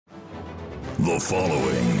The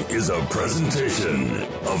following is a presentation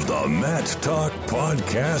of the Matt Talk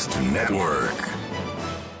Podcast Network.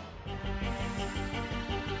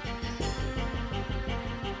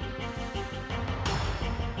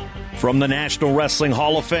 From the National Wrestling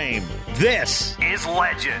Hall of Fame, this is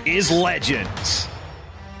Legends.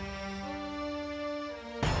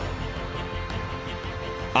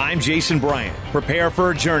 I'm Jason Bryant. Prepare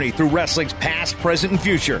for a journey through wrestling's past, present, and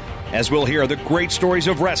future, as we'll hear the great stories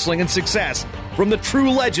of wrestling and success from the true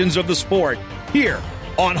legends of the sport, here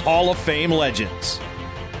on Hall of Fame Legends.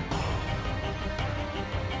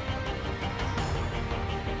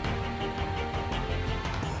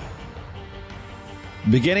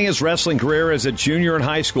 Beginning his wrestling career as a junior in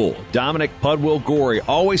high school, Dominic Pudwill Gorie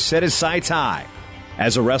always set his sights high.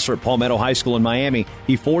 As a wrestler at Palmetto High School in Miami,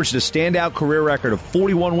 he forged a standout career record of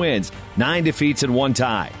 41 wins, 9 defeats, and 1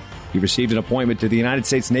 tie. He received an appointment to the United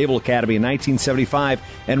States Naval Academy in 1975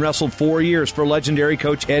 and wrestled 4 years for legendary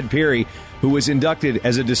coach Ed Peary, who was inducted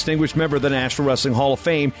as a distinguished member of the National Wrestling Hall of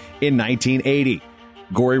Fame in 1980.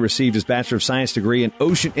 Gorie received his Bachelor of Science degree in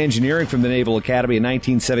Ocean Engineering from the Naval Academy in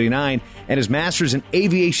 1979 and his Master's in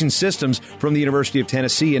Aviation Systems from the University of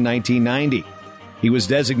Tennessee in 1990. He was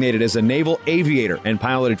designated as a naval aviator and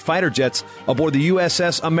piloted fighter jets aboard the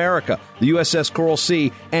USS America, the USS Coral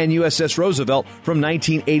Sea, and USS Roosevelt from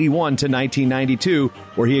 1981 to 1992,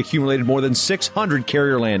 where he accumulated more than 600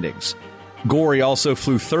 carrier landings. Gorie also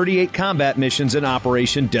flew 38 combat missions in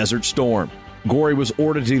Operation Desert Storm. Gorie was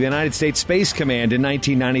ordered to the United States Space Command in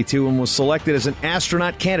 1992 and was selected as an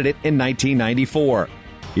astronaut candidate in 1994.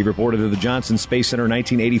 He reported to the Johnson Space Center in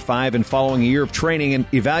 1985, and following a year of training and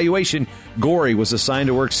evaluation, Gorie was assigned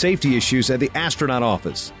to work safety issues at the astronaut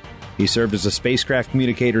office. He served as a spacecraft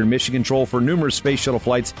communicator and mission control for numerous space shuttle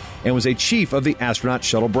flights and was a chief of the astronaut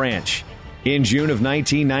shuttle branch. In June of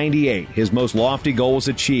 1998, his most lofty goal was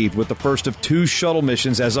achieved with the first of 2 shuttle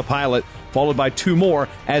missions as a pilot, followed by 2 more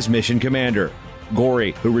as mission commander.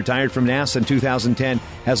 Gorie, who retired from NASA in 2010,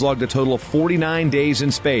 has logged a total of 49 days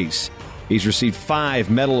in space. He's received 5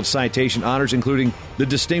 Medal of Citation honors, including the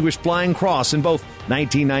Distinguished Flying Cross in both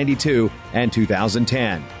 1992 and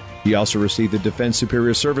 2010. He also received the Defense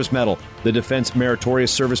Superior Service Medal, the Defense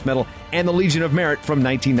Meritorious Service Medal, and the Legion of Merit from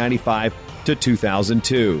 1995 to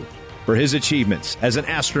 2002. For his achievements as an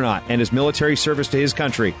astronaut and his military service to his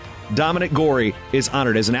country, Dominic Gorie is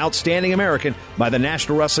honored as an outstanding American by the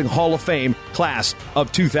National Wrestling Hall of Fame class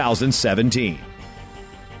of 2017.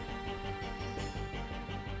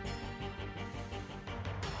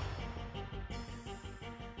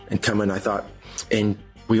 And coming, I thought, and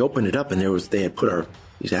we opened it up, and they had put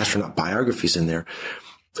these astronaut biographies in there,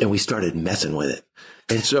 and we started messing with it.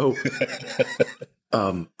 And so,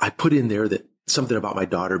 I put in there that something about my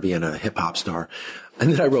daughter being a hip hop star,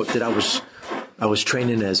 and then I wrote that I was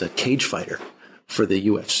training as a cage fighter for the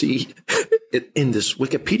UFC in this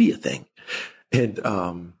Wikipedia thing, and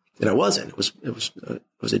I wasn't. It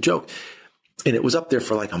was a joke, and it was up there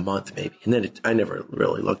for like a month maybe, and then I never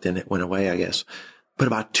really looked, and it went away, I guess. But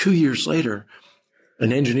about 2 years later,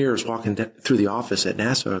 an engineer was walking through the office at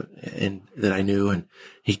NASA and that I knew, and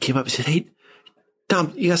he came up and said, "Hey,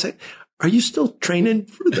 Tom, you guys, are you still training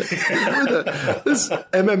for this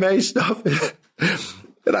MMA stuff?"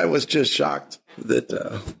 And I was just shocked that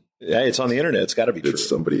yeah, it's on the internet. It's got to be true.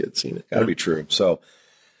 Somebody had seen it. Got to be true. So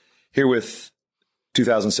here with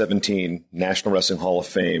 2017 National Wrestling Hall of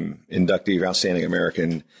Fame inductee, outstanding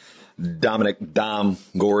American, Dominic "Dom"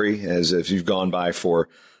 Gorie, as if you've gone by for,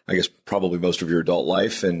 I guess, probably most of your adult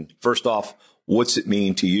life. And first off, what's it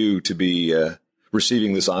mean to you to be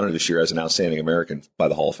receiving this honor this year as an outstanding American by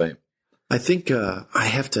the Hall of Fame? I think I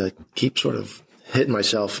have to keep sort of hitting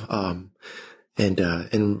myself and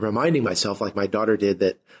reminding myself, like my daughter did,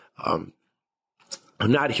 that I'm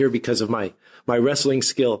not here because of my wrestling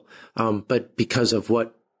skill, but because of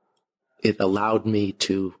what it allowed me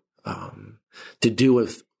to do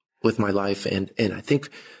with my life. And I think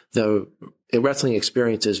the wrestling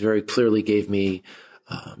experiences very clearly gave me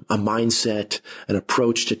a mindset, an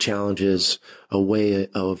approach to challenges, a way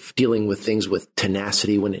of dealing with things with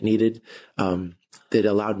tenacity when it needed, that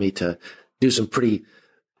allowed me to do some pretty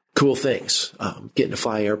cool things, getting to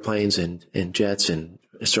fly airplanes and jets, and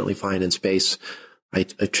certainly flying in space. I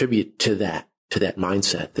attribute to that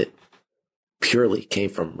mindset that purely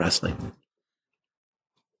came from wrestling.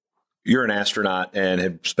 You're an astronaut and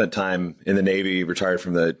have spent time in the Navy, retired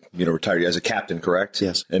as a captain, correct?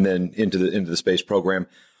 Yes. And then into the space program.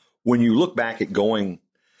 When you look back at going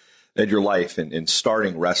at your life and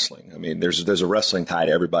starting wrestling, I mean, there's a wrestling tie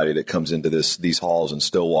to everybody that comes into these halls in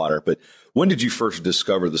Stillwater. But when did you first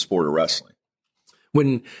discover the sport of wrestling?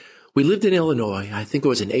 When we lived in Illinois. I think it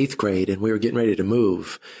was in 8th grade, and we were getting ready to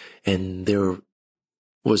move. And there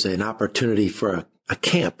was an opportunity for a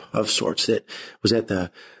camp of sorts that was at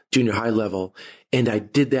the junior high level. And I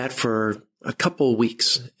did that for a couple of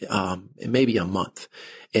weeks, maybe a month,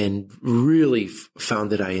 and really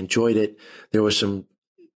found that I enjoyed it. There were some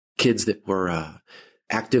kids that were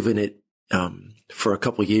active in it for a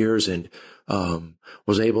couple of years, and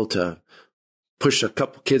was able to push a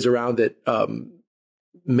couple kids around that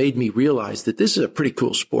made me realize that this is a pretty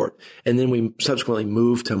cool sport. And then we subsequently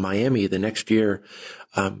moved to Miami the next year,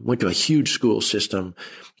 went to a huge school system,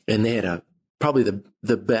 and they had probably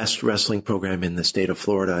the best wrestling program in the state of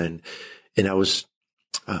Florida. And I was,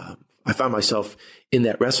 I found myself in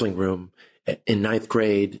that wrestling room in 9th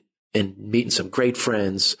grade and meeting some great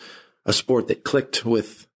friends, a sport that clicked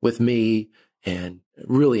with me, and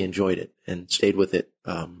really enjoyed it and stayed with it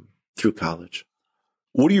through college.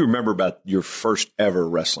 What do you remember about your first ever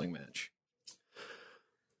wrestling match?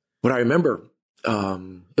 What I remember,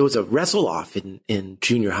 it was a wrestle off in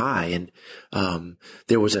junior high, and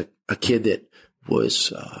there was a kid that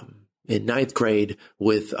was in 9th grade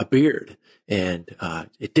with a beard, and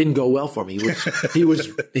it didn't go well for me. He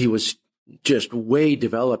was just way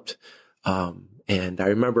developed, and I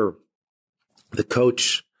remember the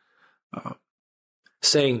coach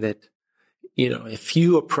saying that, if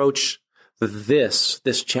you approach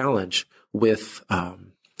this challenge with a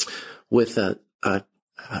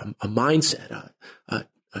mindset,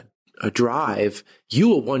 a drive, you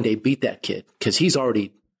will one day beat that kid, because he's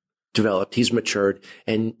already developed, he's matured,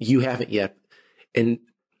 and you haven't yet. And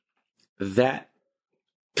that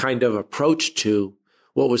kind of approach to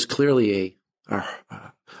what was clearly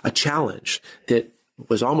a challenge that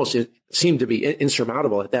was almost, it seemed to be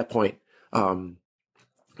insurmountable at that point,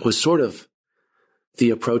 was sort of the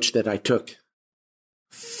approach that I took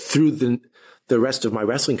through the rest of my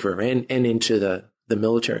wrestling career and into the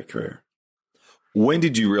military career. When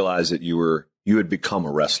did you realize that you had become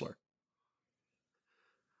a wrestler?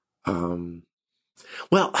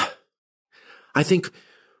 Well, I think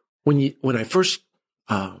when I first,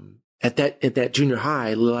 at that junior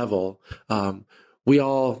high level, we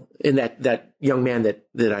all, in that young man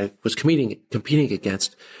that I was competing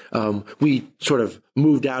against, we sort of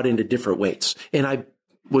moved out into different weights. And I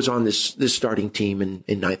was on this starting team in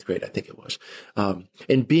 9th grade, I think it was.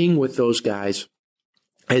 And being with those guys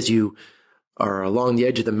as you are along the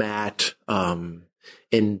edge of the mat, and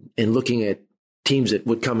looking at teams that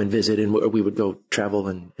would come and visit, and we would go travel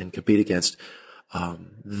and compete against,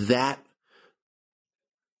 that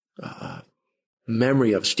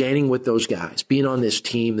memory of standing with those guys, being on this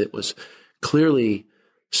team that was clearly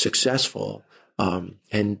successful,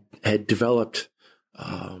 and had developed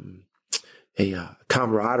a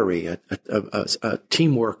camaraderie, a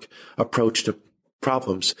teamwork approach to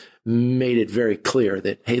problems, made it very clear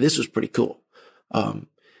that, hey, this was pretty cool.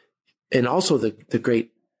 And also the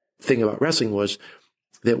great thing about wrestling was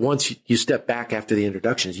that once you step back after the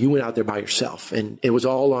introductions, you went out there by yourself, and it was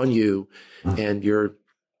all on you, and your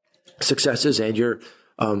successes and your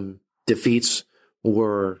defeats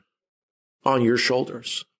were on your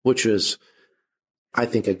shoulders, which was, I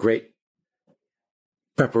think, a great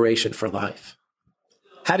preparation for life.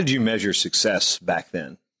 How did you measure success back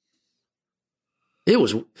then? It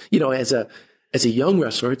was, as a young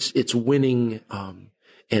wrestler, it's winning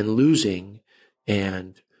and losing,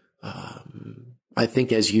 and I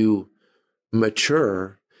think as you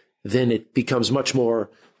mature, then it becomes much more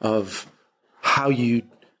of how you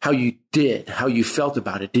felt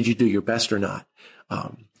about it. Did you do your best or not?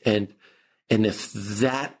 And if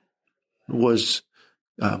that was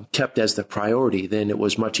kept as the priority, then it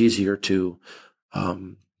was much easier to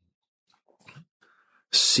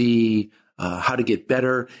see how to get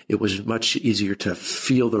better. It was much easier to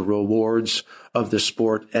feel the rewards of the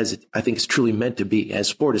sport as I think it's truly meant to be, as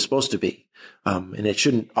sport is supposed to be. And it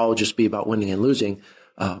shouldn't all just be about winning and losing,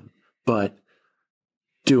 but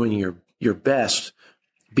doing your best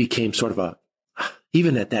became sort of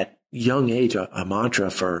even at that young age, a mantra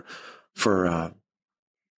for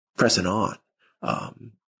pressing on.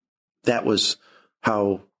 That was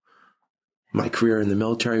how my career in the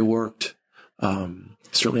military worked.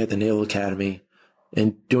 Certainly at the Naval Academy,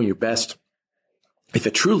 and doing your best. If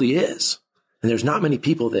it truly is, and there's not many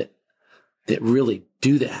people that really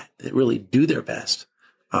do that really do their best.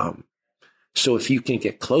 So if you can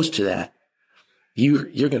get close to that,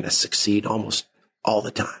 you're going to succeed almost all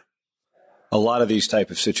the time. A lot of these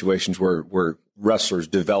type of situations where wrestlers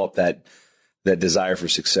develop that desire for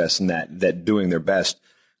success and that doing their best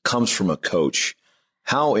comes from a coach.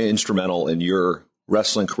 How instrumental in your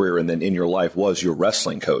wrestling career and then in your life was your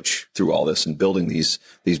wrestling coach through all this and building these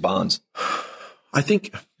bonds? I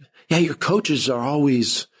think, your coaches are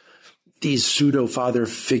always these pseudo father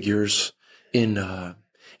figures. In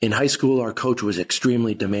high school, our coach was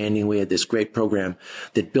extremely demanding. We had this great program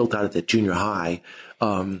that built out at the junior high.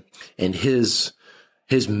 And his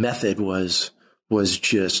method was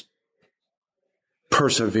just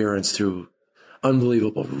perseverance through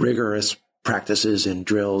unbelievable rigorous practices and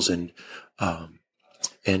drills. And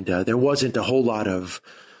there wasn't a whole lot of,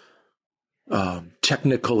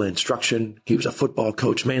 technical instruction. He was a football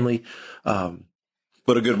coach mainly. But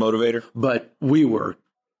a good motivator. But we were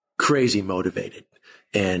crazy motivated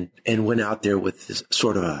and went out there with this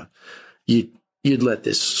sort of you'd let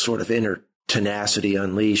this sort of inner tenacity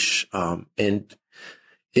unleash. And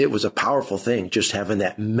it was a powerful thing, just having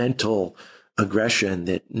that mental aggression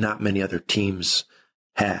that not many other teams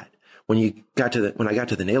had. When I got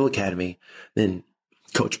to the Naval Academy, then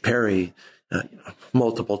Coach Perry,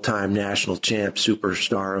 multiple time national champ,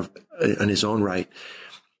 superstar in his own right,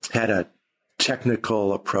 had a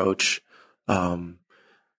technical approach. And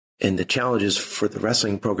the challenges for the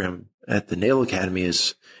wrestling program at the Naval Academy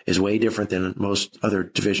is way different than most other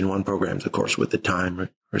Division I programs, of course, with the time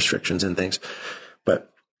restrictions and things.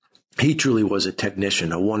 But he truly was a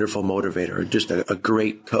technician, a wonderful motivator, just a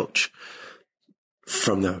great coach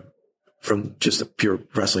from just a pure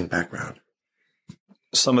wrestling background.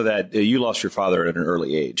 Some of that, you lost your father at an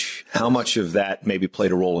early age. How much of that maybe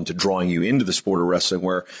played a role into drawing you into the sport of wrestling,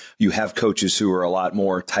 where you have coaches who are a lot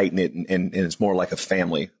more tight-knit and it's more like a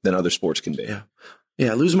family than other sports can be?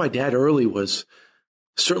 Yeah. Losing my dad early was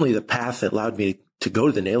certainly the path that allowed me to go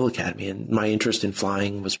to the Naval Academy. And my interest in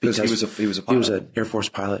flying was because he was a pilot. He was an Air Force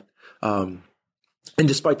pilot. And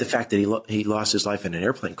despite the fact that he lost his life in an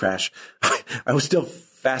airplane crash, I was still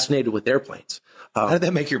fascinated with airplanes. How did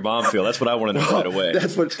that make your mom feel? That's what I want to know right away.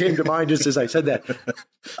 That's what came to mind just as I said that.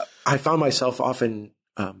 I found myself often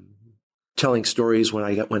telling stories when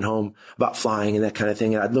I went home about flying and that kind of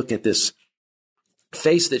thing. And I'd look at this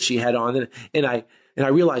face that she had on, and I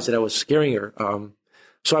realized that I was scaring her.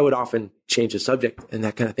 So I would often change the subject and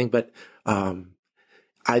that kind of thing. But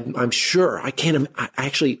I'm sure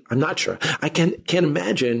I'm not sure. I can't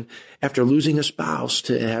imagine after losing a spouse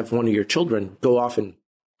to have one of your children go off and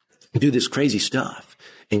do this crazy stuff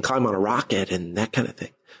and climb on a rocket and that kind of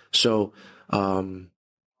thing. So, I'm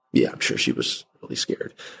sure she was really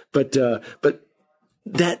scared, but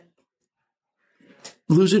that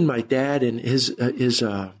losing my dad and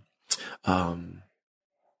the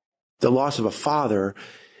loss of a father,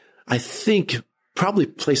 I think probably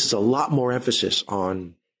places a lot more emphasis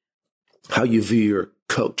on how you view your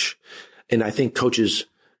coach. And I think coaches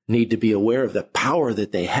need to be aware of the power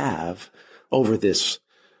that they have over this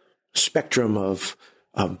spectrum of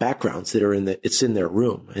backgrounds that are it's in their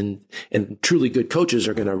room. And truly good coaches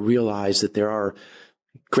are going to realize that there are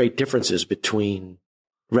great differences between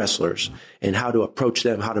wrestlers, and how to approach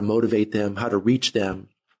them, how to motivate them, how to reach them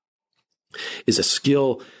is a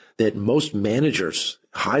skill that most managers,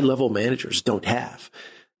 high-level managers, don't have.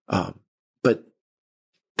 But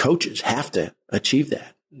coaches have to achieve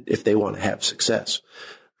that if they want to have success,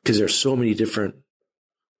 because there's so many different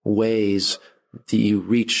ways that you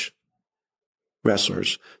reach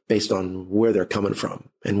wrestlers based on where they're coming from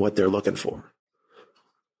and what they're looking for.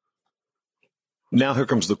 Now here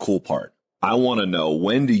comes the cool part. I want to know,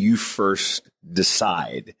 when do you first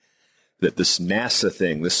decide that this NASA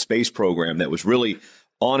thing, this space program that was really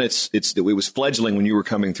on it was fledgling when you were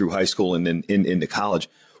coming through high school and then into college,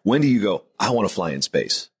 when do you go, I want to fly in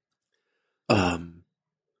space?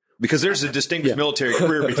 Because there's a distinguished military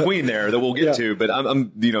career between there that we'll get to, but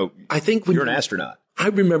I think you're an astronaut. I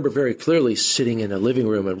remember very clearly sitting in a living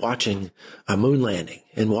room and watching a moon landing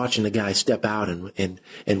and watching the guy step out and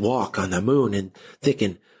walk on the moon and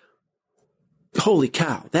thinking, holy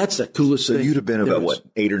cow, that's the coolest thing. So you'd have been about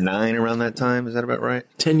 8 or 9 around that time? Is that about right?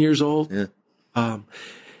 10 years old. Yeah.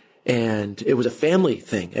 And it was a family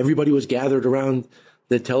thing. Everybody was gathered around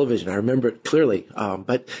the television. I remember it clearly.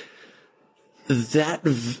 But that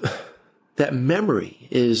memory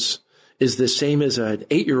is the same as an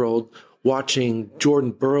 8-year-old watching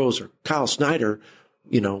Jordan Burroughs or Kyle Snyder,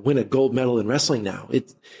 win a gold medal in wrestling now.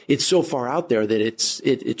 It's so far out there that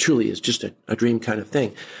it truly is just a dream kind of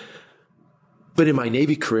thing. But in my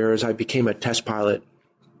Navy career, as I became a test pilot,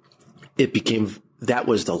 that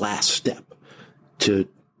was the last step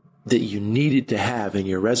that you needed to have in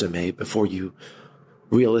your resume before you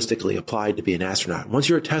realistically applied to be an astronaut. Once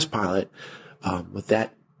you're a test pilot, with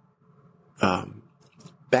that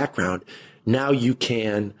background, now you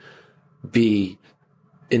can be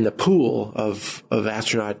in the pool of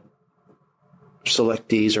astronaut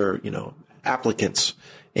selectees or, applicants.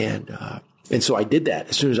 And so I did that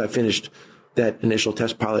as soon as I finished that initial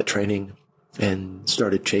test pilot training and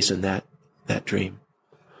started chasing that dream.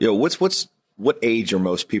 What age are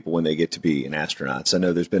most people when they get to be an astronauts? I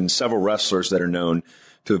know there's been several wrestlers that are known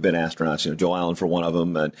to have been astronauts. Joe Allen for one of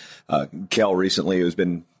them, and Kel recently who's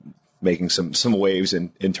been making some waves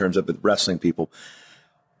in terms of the wrestling people.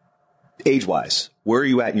 Age-wise, where are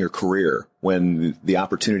you at in your career when the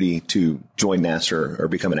opportunity to join NASA or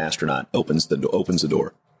become an astronaut opens the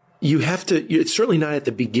door? You have to. It's certainly not at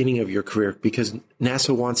the beginning of your career, because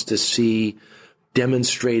NASA wants to see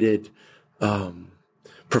demonstrated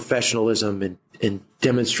professionalism and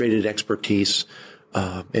demonstrated expertise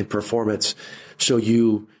and performance. So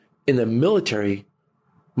in the military,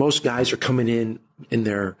 most guys are coming in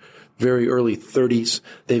their very early 30s.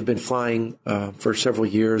 They've been flying for several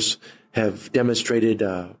years, have demonstrated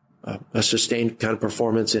a sustained kind of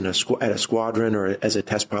performance at a squadron or as a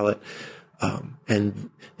test pilot, and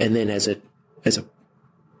then as a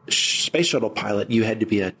space shuttle pilot, you had to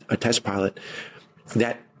be a test pilot.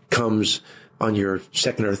 That comes on your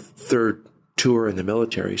second or third tour in the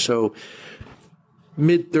military. So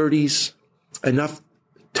mid 30s, enough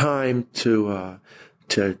time to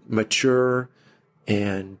mature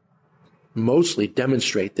and mostly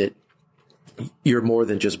demonstrate that you're more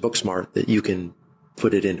than just book smart, that you can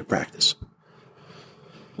put it into practice.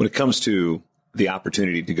 When it comes to the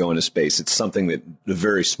opportunity to go into space, it's something that a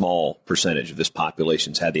very small percentage of this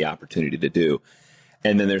population's had the opportunity to do.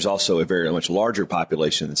 And then there's also a very much larger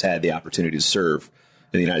population that's had the opportunity to serve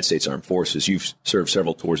in the United States Armed Forces. You've served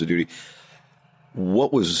several tours of duty.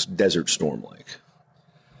 What was Desert Storm like?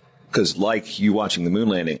 Because like you watching the moon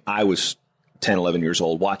landing, I was 10, 11 years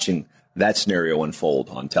old watching that scenario unfold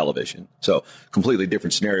on television. So completely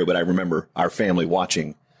different scenario, but I remember our family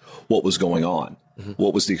watching what was going on. Mm-hmm.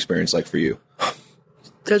 What was the experience like for you?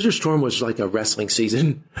 Desert Storm was like a wrestling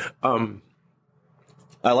season.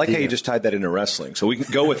 I like how you just tied that into wrestling, so we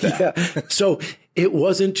can go with that. Yeah. So it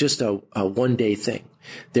wasn't just a one-day thing.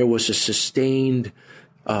 There was a sustained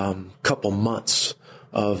couple months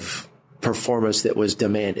of performance that was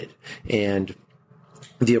demanded. And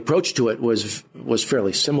the approach to it was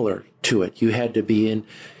fairly similar to it. You had to be in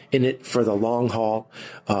it for the long haul.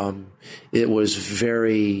 It was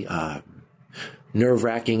very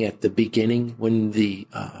nerve-wracking at the beginning when the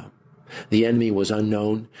enemy was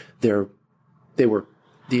unknown. The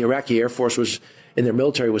Iraqi Air Force in their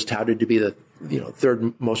military was touted to be the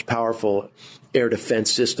third most powerful air defense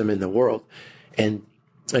system in the world, and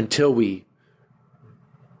until we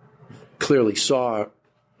clearly saw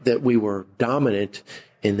that we were dominant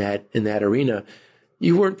in that arena,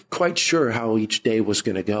 you weren't quite sure how each day was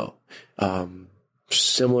going to go.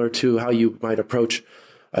 Similar to how you might approach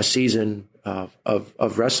a season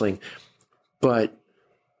of wrestling, but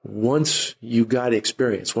once you got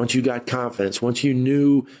experience, once you got confidence, once you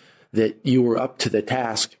knew that you were up to the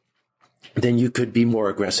task, then you could be more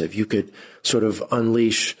aggressive. You could sort of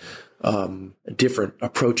unleash different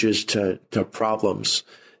approaches to problems.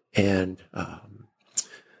 And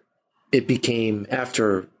it became,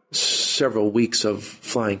 after several weeks of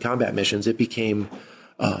flying combat missions, it became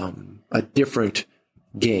a different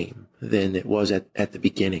game than it was at the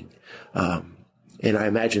beginning. And I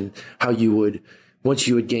imagine how you would, once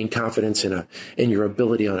you would gain confidence in your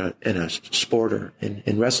ability in a sport or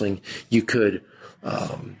in wrestling, you could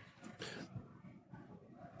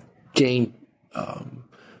gain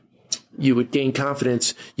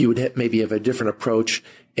confidence. You would maybe have a different approach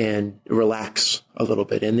and relax a little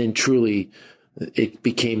bit, and then truly it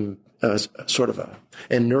became a sort of a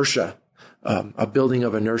inertia, a building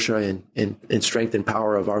of inertia and strength and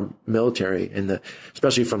power of our military, and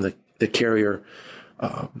especially from the carrier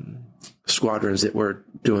squadrons that were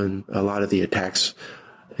doing a lot of the attacks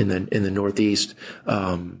in the Northeast.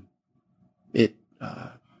 It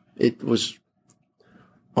was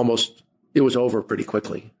over pretty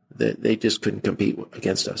quickly. They just couldn't compete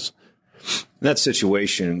against us. That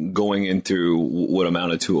situation, going into what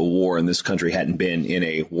amounted to a war, and this country hadn't been in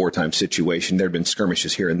a wartime situation. There had been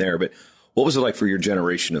skirmishes here and there, but what was it like for your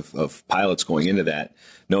generation of pilots going into that,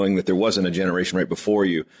 knowing that there wasn't a generation right before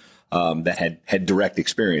you that had direct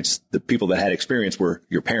experience? The people that had experience were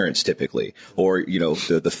your parents typically, or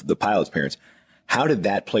the pilot's parents. How did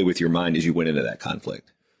that play with your mind as you went into that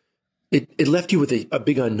conflict? It left you with a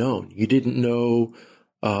big unknown. You didn't know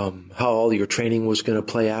how all your training was going to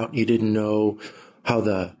play out. You didn't know how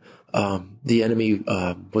the enemy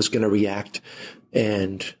was going to react,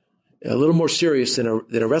 and a little more serious than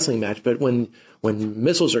a wrestling match. But when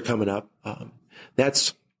missiles are coming up,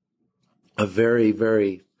 that's a very,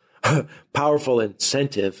 very powerful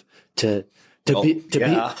incentive to to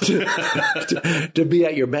be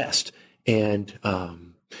at your best.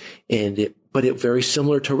 But it very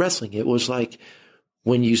similar to wrestling. It was like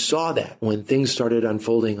when you saw that, when things started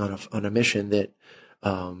unfolding on a mission that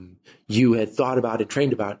you had thought about and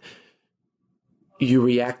trained about, you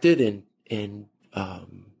reacted and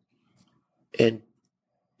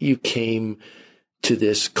you came to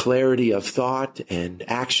this clarity of thought and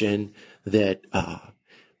action that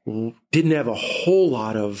didn't have a whole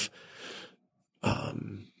lot of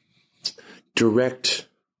direct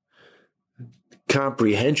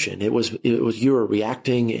comprehension. It was you were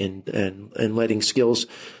reacting and letting skills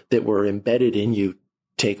that were embedded in you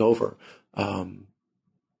take over.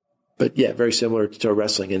 But yeah, very similar to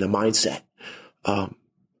wrestling in the mindset,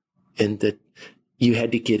 and that you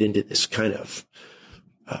had to get into this kind of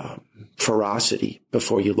ferocity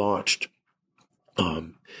before you launched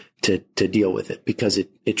to deal with it, because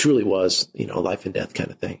it truly was, life and death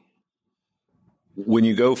kind of thing. When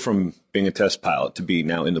you go from being a test pilot to be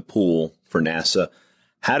now in the pool for NASA,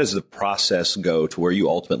 how does the process go to where you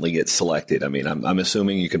ultimately get selected? I mean, I'm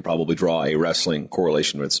assuming you can probably draw a wrestling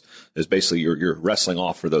correlation. It's basically you're wrestling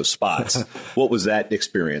off for those spots. What was that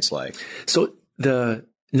experience like? So the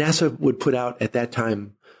NASA would put out at that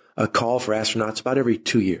time a call for astronauts about every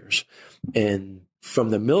 2 years. And from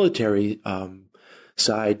the military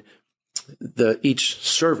side, each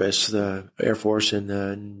service, the Air Force and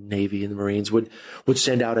the Navy and the Marines would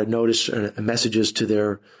send out a notice and messages to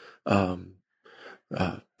their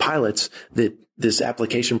pilots that this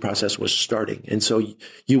application process was starting. And so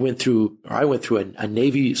I went through a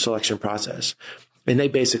Navy selection process, and they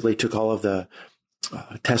basically took all of the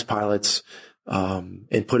test pilots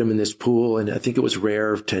and put them in this pool. And I think it was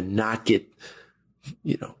rare to not get,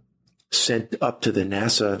 sent up to the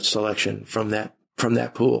NASA selection from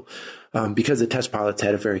that pool, because the test pilots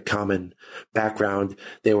had a very common background.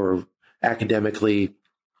 They were academically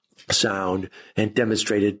sound and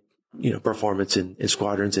demonstrated, performance in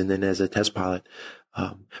squadrons and then as a test pilot.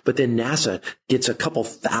 But then NASA gets a couple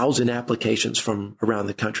thousand applications from around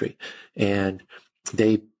the country, and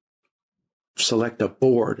they select a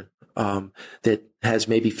board that has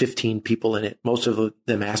maybe 15 people in it, most of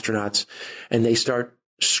them astronauts, and they start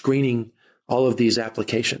screening all of these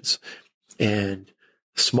applications. And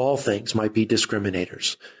small things might be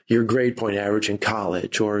discriminators, your grade point average in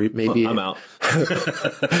college, or maybe I'm out,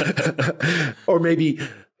 or maybe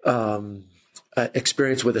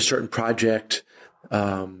experience with a certain project,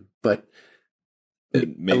 but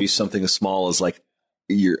maybe something as small as like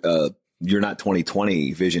you're not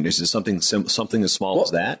 20/20 vision. Is it something as small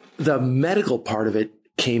as that? The medical part of it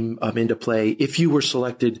came into play. If you were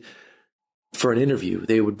selected for an interview,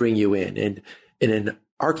 they would bring you in, and in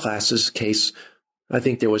our class's case, I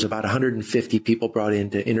think there was about 150 people brought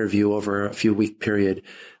in to interview over a few week period,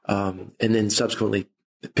 and then subsequently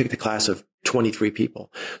picked a class of 23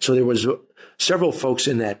 people. So there was several folks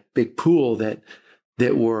in that big pool that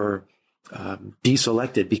were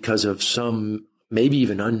deselected because of some maybe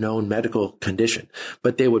even unknown medical condition,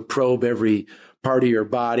 but they would probe every part of your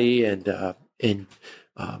body and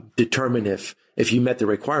determine if you met the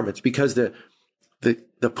requirements, because the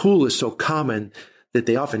pool is so common that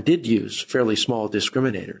they often did use fairly small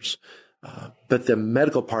discriminators. But the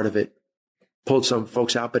medical part of it pulled some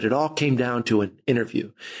folks out, but it all came down to an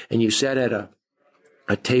interview. And you sat at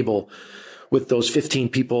a table with those 15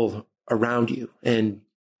 people around you, and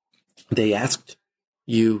they asked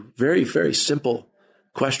you very, very simple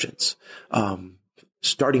questions,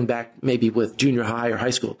 starting back maybe with junior high or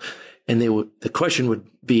high school. And the question would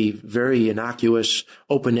be very innocuous,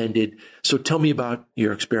 open-ended. So tell me about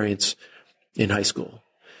your experience in high school.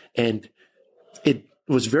 And it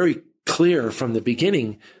was very clear from the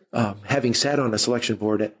beginning, having sat on a selection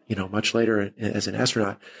board much later as an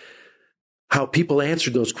astronaut, how people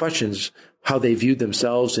answered those questions, how they viewed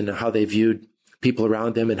themselves and how they viewed people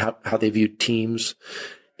around them, and how they viewed teams.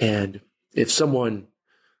 And if someone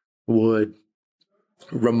would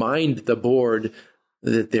remind the board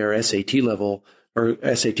that their SAT level or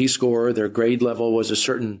SAT score, their grade level was a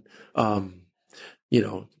certain,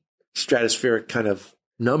 stratospheric kind of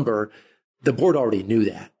number, the board already knew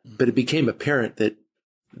that. But it became apparent that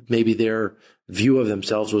maybe their view of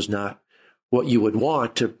themselves was not what you would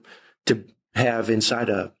want to have inside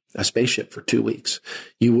a spaceship for 2 weeks.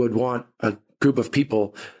 You would want a group of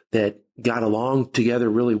people that got along together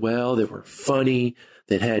really well, that were funny,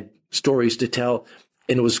 that had stories to tell.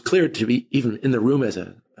 And it was clear to be, even in the room as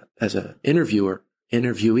a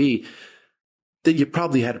interviewee, that you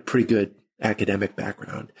probably had a pretty good academic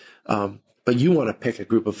background. But you want to pick a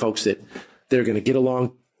group of folks that they're going to get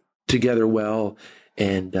along together well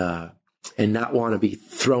and and not want to be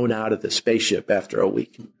thrown out of the spaceship after a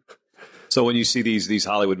week. So when you see these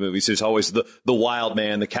Hollywood movies, there's always the wild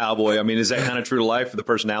man, the cowboy. I mean, is that kind of true to life for the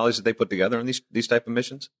personalities that they put together on these type of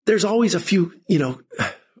missions? There's always a few,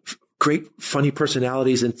 great, funny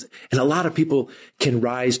personalities, and a lot of people can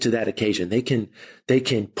rise to that occasion. They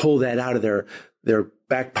can pull that out of their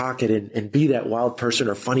back pocket and be that wild person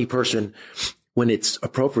or funny person when it's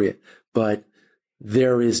appropriate. But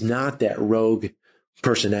there is not that rogue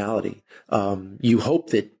personality. You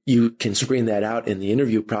hope that you can screen that out in the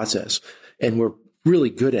interview process. And we're really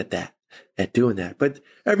good at that, at doing that. But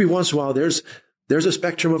every once in a while, there's a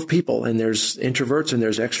spectrum of people, and there's introverts and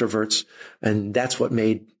there's extroverts. And that's what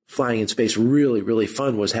made flying in space really, really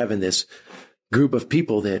fun, was having this group of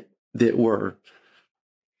people that were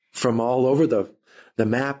from all over the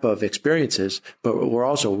map of experiences, but were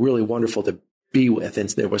also really wonderful to be with. And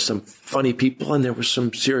there was some funny people and there were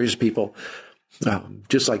some serious people,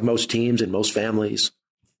 just like most teams and most families.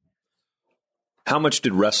 How much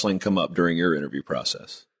did wrestling come up during your interview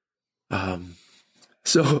process?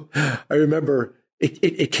 So I remember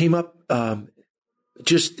it came up,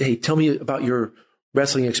 just, hey, tell me about your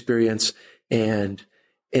wrestling experience. And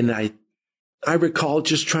I recall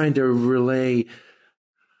just trying to relay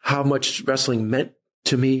how much wrestling meant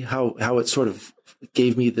to me, how it sort of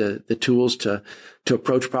gave me the tools to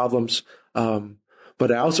approach problems.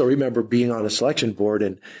 But I also remember being on a selection board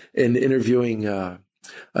and interviewing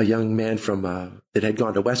a young man from that had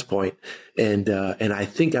gone to West Point, and I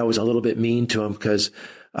think I was a little bit mean to him because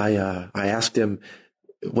I asked him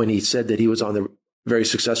when he said that he was on the very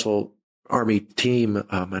successful Army team,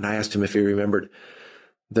 and I asked him if he remembered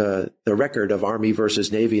the record of Army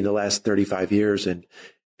versus Navy in the last 35 years, and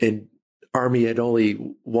Army had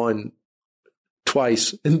only won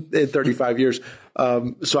twice in 35 years,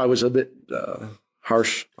 so I was a bit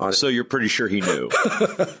harsh on it. So you're pretty sure he knew.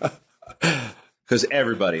 Because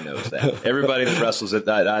everybody knows that. Everybody that wrestles at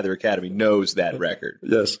either academy knows that record.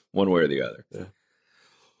 Yes. One way or the other. Yeah.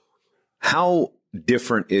 How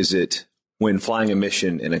different is it when flying a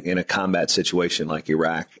mission in a combat situation like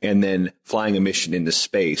Iraq, and then flying a mission into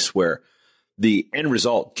space where the end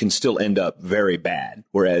result can still end up very bad?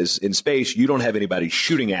 Whereas in space, you don't have anybody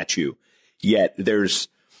shooting at you, yet there's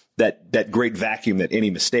that great vacuum that any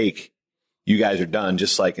mistake, you guys are done.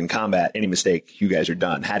 Just like in combat, any mistake, you guys are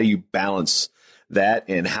done. How do you balance that,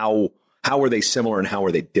 and how are they similar and how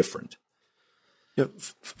are they different?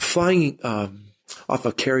 Flying off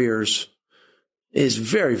of carriers is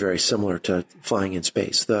very, very similar to flying in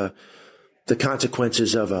space. The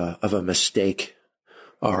consequences of a mistake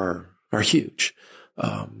are huge.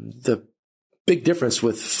 The big difference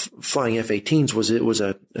with flying F-18s was it was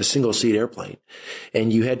a single seat airplane,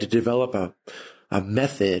 and you had to develop a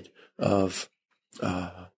method of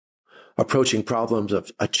approaching problems,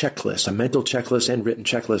 of a checklist, a mental checklist and written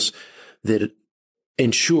checklist that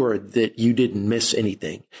ensured that you didn't miss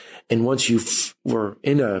anything. And once you were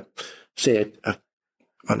in on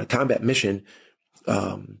a combat mission,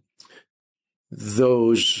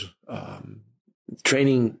 those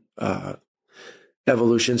training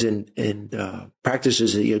evolutions and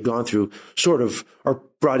practices that you had gone through sort of are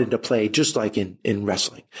brought into play, just like in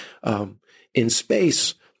wrestling. In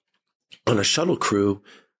space, on a shuttle crew,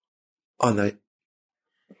 on the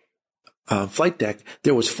flight deck,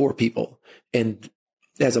 there was 4 people. And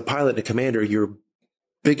as a pilot and a commander, your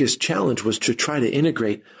biggest challenge was to try to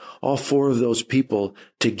integrate all 4 of those people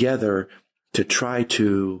together to try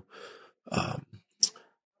to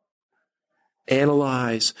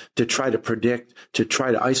analyze, to try to predict, to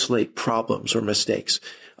try to isolate problems or mistakes.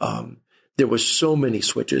 There was so many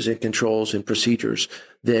switches and controls and procedures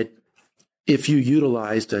that if you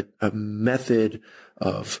utilized a method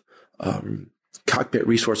of cockpit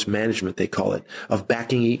resource management, they call it, of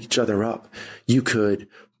backing each other up, you could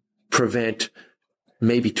prevent,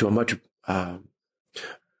 maybe to a much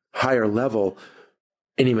higher level,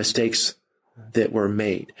 any mistakes that were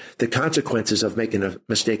made. The consequences of making a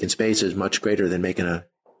mistake in space is much greater than making a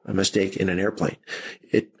mistake in an airplane.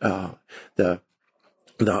 The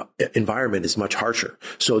environment is much harsher.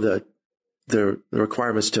 So the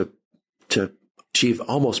requirements to achieve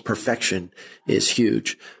almost perfection is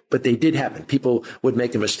huge. But they did happen. People would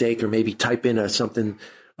make a mistake or maybe type in something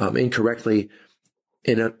incorrectly.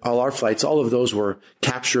 In all our flights, all of those were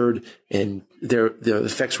captured and the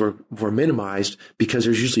effects were minimized because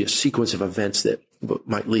there's usually a sequence of events that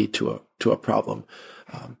might lead to a problem.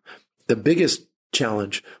 The biggest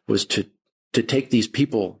challenge was to take these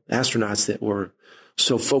people, astronauts that were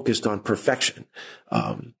so focused on perfection,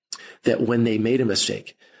 that when they made a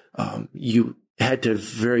mistake, you had to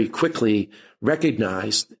very quickly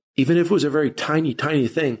recognize, even if it was a very tiny, tiny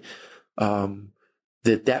thing,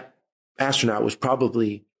 that astronaut was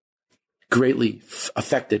probably greatly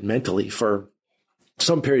affected mentally for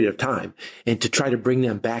some period of time, and to try to bring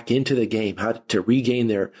them back into the game, how to regain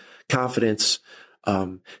their confidence,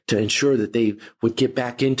 to ensure that they would get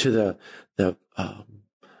back into the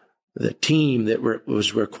team that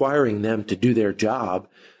was requiring them to do their job,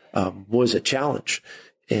 was a challenge.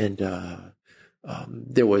 And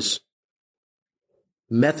there was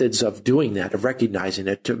methods of doing that, of recognizing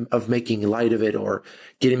it, of making light of it, or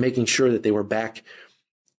making sure that they were back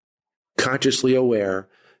consciously aware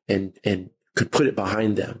and could put it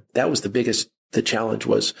behind them. That was the challenge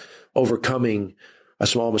was overcoming a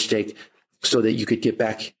small mistake so that you could get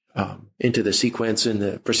back into the sequence and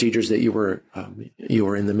the procedures that you were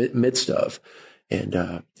in the midst of,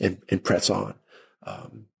 and press on.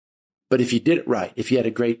 But if you did it right, if you had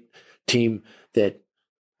a great team that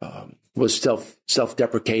was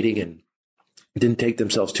self-deprecating and didn't take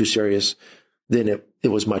themselves too serious, then it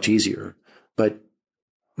was much easier. But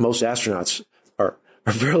most astronauts are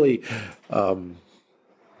fairly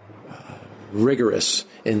rigorous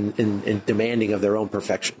in demanding of their own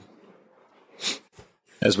perfection.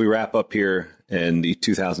 As we wrap up here in the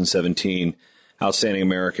 2017 Outstanding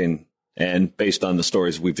American, and based on the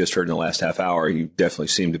stories we've just heard in the last half hour, you definitely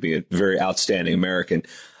seem to be a very outstanding American.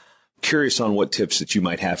 Curious on what tips that you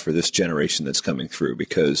might have for this generation that's coming through,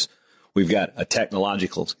 because we've got a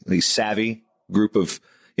technologically savvy group of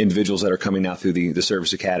individuals that are coming now through the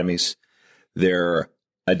service academies. They're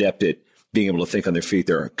adept at being able to think on their feet.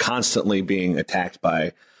 They're constantly being attacked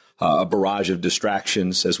by a barrage of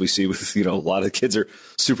distractions, as we see with, a lot of the kids are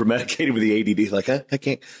super medicated with the ADD, like, I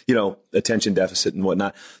can't, attention deficit and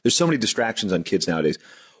whatnot. There's so many distractions on kids nowadays.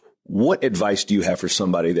 What advice do you have for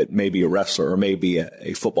somebody that may be a wrestler or maybe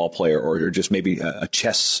a football player or just maybe a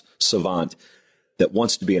chess savant that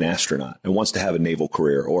wants to be an astronaut and wants to have a naval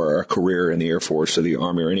career or a career in the Air Force or the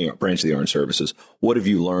Army or any branch of the armed services? What have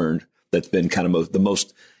you learned that's been kind of the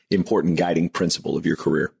most important guiding principle of your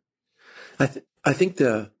career? I think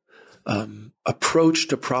the approach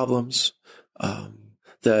to problems,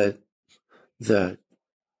 the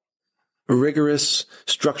rigorous,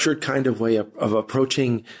 structured kind of way of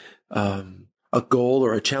approaching a goal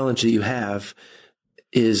or a challenge that you have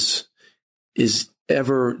is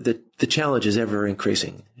ever the challenge is ever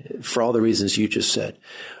increasing for all the reasons you just said.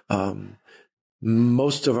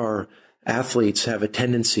 Most of our athletes have a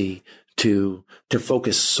tendency to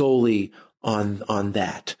focus solely on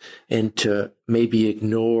that and to maybe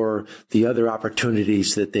ignore the other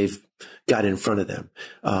opportunities that they've got in front of them.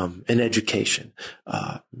 An education,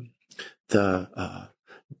 the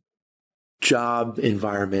job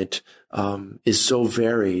environment is so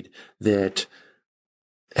varied that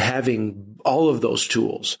having all of those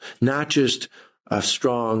tools, not just a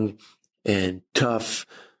strong and tough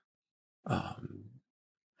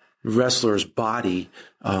wrestler's body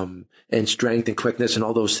and strength and quickness and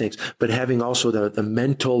all those things, but having also the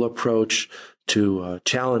mental approach to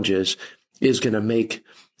challenges is going to make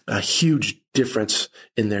a huge difference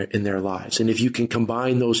in their lives. And if you can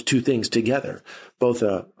combine those two things together, both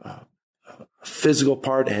a physical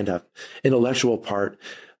part and a intellectual part,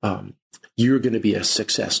 you're going to be a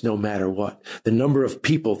success no matter what. The number of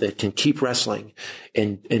people that can keep wrestling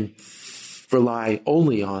and rely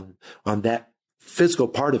only on that physical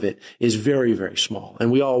part of it is very, very small.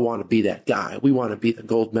 And we all want to be that guy. We want to be the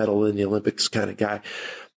gold medal in the Olympics kind of guy.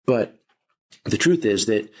 But the truth is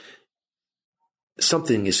that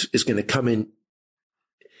something is going to come in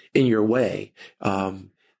your way,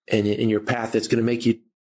 and in your path that's going to make you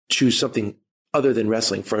choose something other than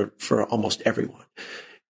wrestling for almost everyone.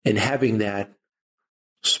 And having that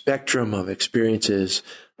spectrum of experiences,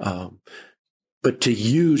 but to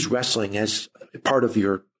use wrestling as part of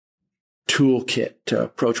your toolkit to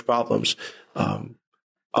approach problems,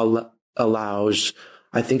 allows,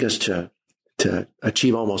 I think, us to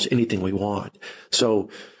achieve almost anything we want. So,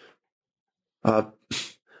 a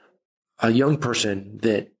young person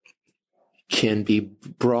that can be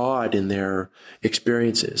broad in their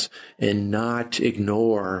experiences and not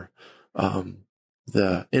ignore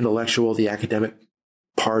the intellectual, the academic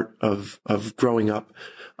part of growing up,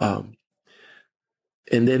 and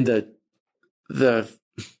then the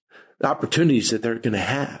opportunities that they're going to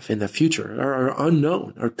have in the future are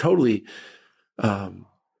unknown, are totally going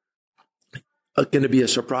to be a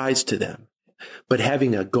surprise to them. But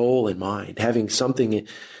having a goal in mind, having something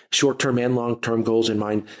short-term and long-term goals in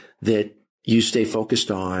mind that you stay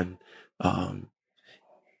focused on,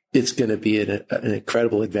 it's going to be an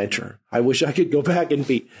incredible adventure. I wish I could go back and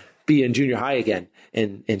be in junior high again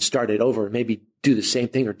and start it over, maybe do the same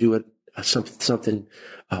thing or do it something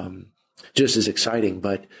just as exciting.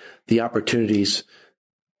 But the opportunities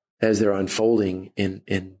as they're unfolding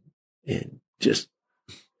in just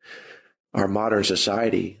our modern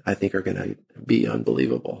society, I think are going to be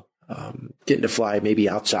unbelievable. Getting to fly maybe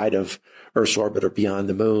outside of Earth's orbit or beyond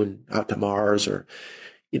the moon, out to Mars, or,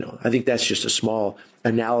 I think that's just a small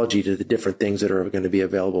analogy to the different things that are going to be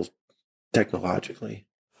available technologically.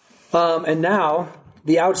 And now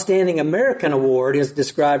the Outstanding American Award is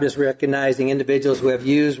described as recognizing individuals who have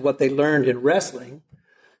used what they learned in wrestling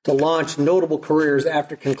to launch notable careers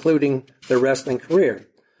after concluding their wrestling career.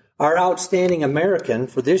 Our Outstanding American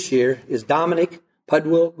for this year is Dominic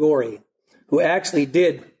Gorie, who actually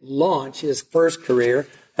did launch his first career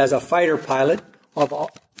as a fighter pilot of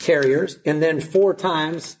carriers and then 4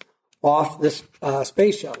 times off this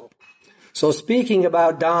space shuttle. So speaking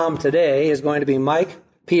about Dom today is going to be Mike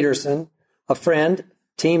Peterson, a friend,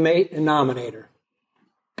 teammate, and nominator.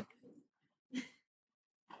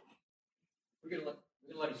 We're gonna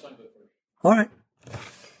let your son go first. All right.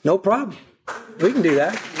 No problem. We can do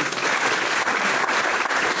that.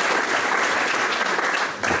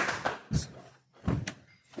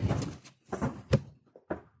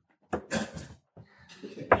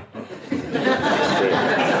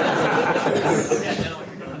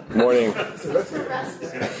 Morning.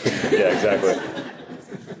 Yeah, exactly.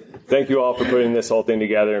 Thank you all for putting this whole thing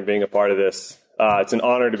together and being a part of this. It's an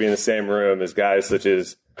honor to be in the same room as guys such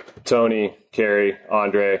as Tony, Carrie,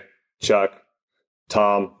 Andre, Chuck,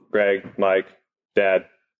 Tom, Greg, Mike, Dad.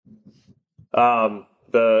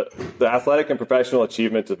 The athletic and professional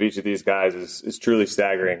achievements of each of these guys is truly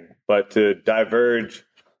staggering. But to diverge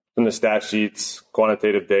from the stat sheets,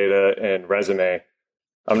 quantitative data, and resume,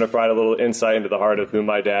 I'm going to provide a little insight into the heart of who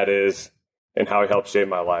my dad is and how he helped shape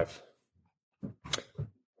my life.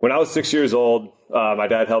 When I was 6 years old, my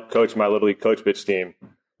dad helped coach my Little League coach pitch team,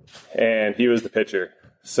 and he was the pitcher.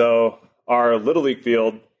 So our Little League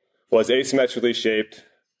field was asymmetrically shaped,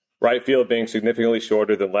 right field being significantly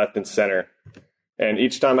shorter than left and center. And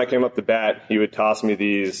each time I came up to bat, he would toss me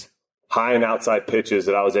these high and outside pitches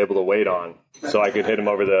that I was able to wait on so I could hit him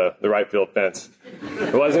over the right field fence.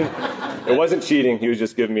 It wasn't cheating. He was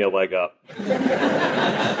just giving me a leg up.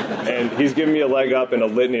 And he's given me a leg up in a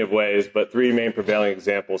litany of ways, but 3 main prevailing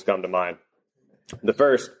examples come to mind. The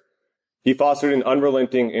first, he fostered an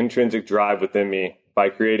unrelenting intrinsic drive within me by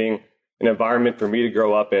creating an environment for me to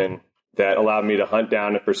grow up in that allowed me to hunt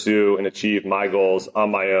down and pursue and achieve my goals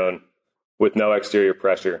on my own with no exterior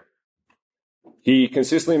pressure. He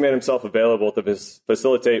consistently made himself available to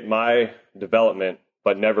facilitate my development,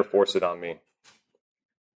 but never force it on me.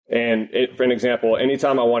 And for an example,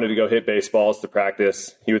 anytime I wanted to go hit baseballs to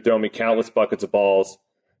practice, he would throw me countless buckets of balls,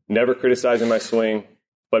 never criticizing my swing,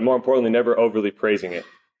 but more importantly, never overly praising it.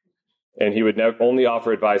 And he would only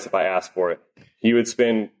offer advice if I asked for it. He would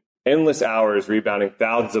spend endless hours rebounding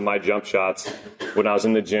thousands of my jump shots when I was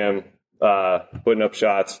in the gym, putting up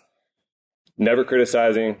shots, never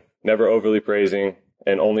criticizing, never overly praising,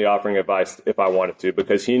 and only offering advice if I wanted to,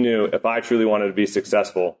 because he knew if I truly wanted to be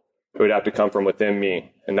successful, it would have to come from within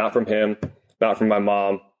me, and not from him, not from my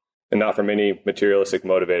mom, and not from any materialistic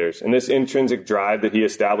motivators. And this intrinsic drive that he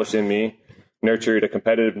established in me nurtured a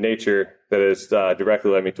competitive nature that has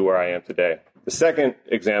directly led me to where I am today. The second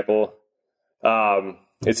example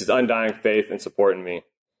is his undying faith and support in me.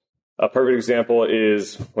 A perfect example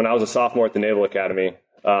is when I was a sophomore at the Naval Academy,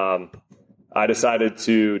 I decided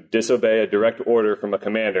to disobey a direct order from a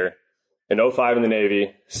commander in 05 in the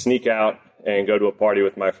Navy, sneak out and go to a party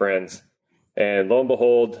with my friends. And lo and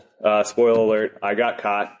behold, spoiler alert, I got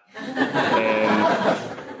caught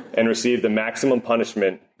and received the maximum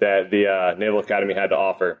punishment that the Naval Academy had to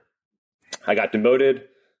offer. I got demoted,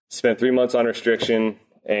 spent 3 months on restriction,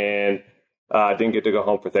 and didn't get to go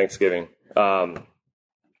home for Thanksgiving. And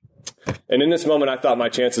in this moment, I thought my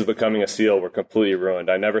chances of becoming a SEAL were completely ruined.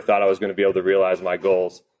 I never thought I was going to be able to realize my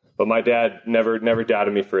goals. But my dad never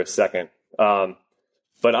doubted me for a second.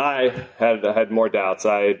 But I had more doubts.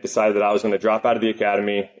 I decided that I was going to drop out of the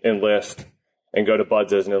academy, enlist, and go to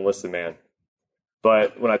Buds as an enlisted man.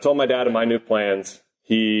 But when I told my dad of my new plans,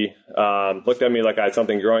 he looked at me like I had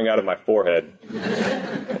something growing out of my forehead.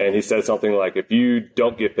 And he said something like, if you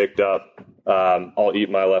don't get picked up, I'll eat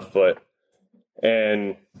my left foot.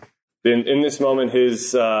 And in this moment,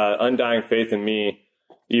 his undying faith in me,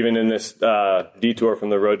 even in this detour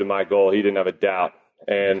from the road to my goal, he didn't have a doubt.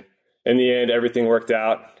 And in the end, everything worked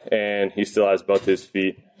out, and he still has both his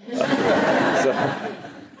feet. So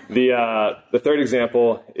the third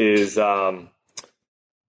example is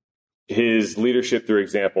his leadership through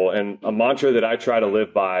example. And a mantra that I try to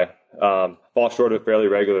live by, fall short of fairly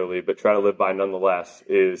regularly, but try to live by nonetheless,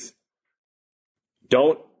 is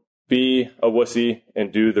don't be a wussy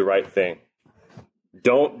and do the right thing.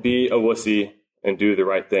 Don't be a wussy and do the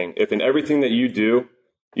right thing. If in everything that you do,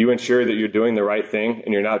 you ensure that you're doing the right thing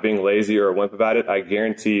and you're not being lazy or a wimp about it, I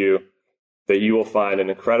guarantee you that you will find an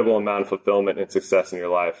incredible amount of fulfillment and success in your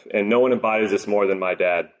life. And no one embodies this more than my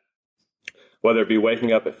dad. Whether it be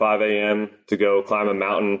waking up at 5 a.m. to go climb a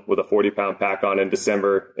mountain with a 40-pound pack on in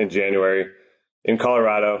December, in January, in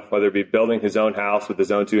Colorado, whether it be building his own house with his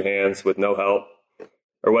own two hands with no help,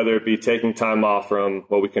 or whether it be taking time off from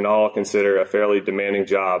what we can all consider a fairly demanding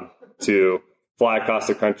job to fly across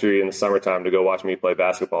the country in the summertime to go watch me play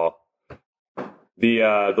basketball.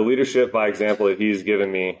 The leadership by example that he's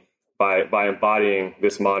given me by embodying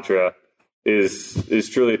this mantra is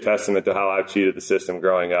truly a testament to how I've cheated the system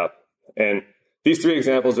growing up. And these three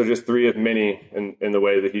examples are just three of many in the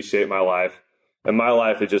way that he shaped my life. And my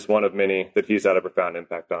life is just one of many that he's had a profound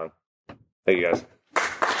impact on. Thank you, guys.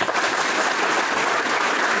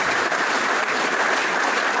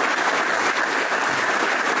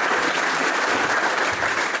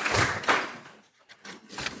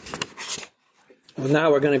 Well,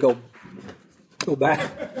 now we're going to go back.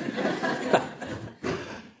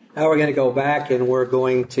 Now we're going to go back and we're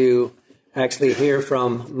going to actually hear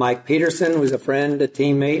from Mike Peterson, who's a friend, a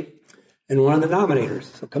teammate, and one of the nominators.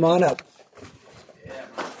 So come on up.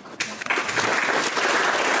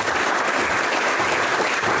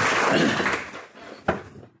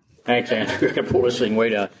 Thanks, Andrew. I can pull this thing way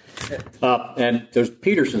down. And there's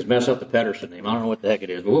Peterson's mess up the Pedersen name. I don't know what the heck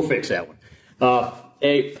it is, but we'll fix that one.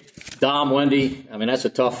 Hey, Dom, Wendy, I mean, that's a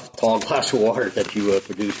tough, tall glass of water that you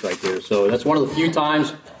produced right there. So that's one of the few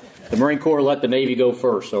times the Marine Corps let the Navy go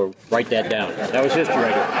first. So write that down. That was history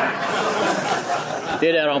right there.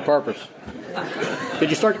 Did that on purpose. Did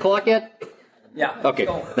you start the clock yet? Yeah. Okay.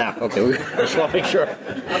 Now, okay. We just want to make sure.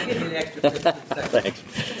 I'll give you an extra 15 seconds. Thanks.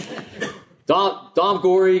 Dom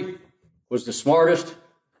Gorie was the smartest,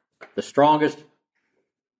 the strongest,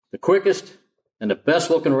 the quickest, and the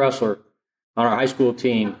best-looking wrestler on our high school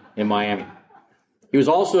team in Miami. He was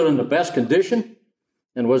also in the best condition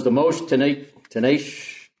and was the most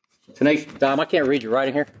tenacious. Dom, I can't read your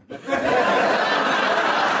writing here.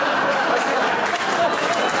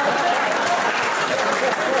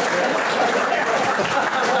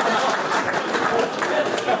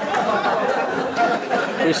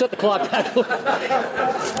 Can you set the clock back?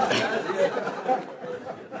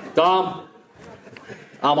 Dom,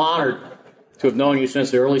 I'm honored to have known you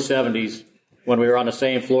since the early 70s when we were on the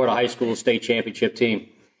same Florida high school state championship team.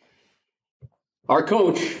 Our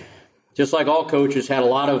coach, just like all coaches, had a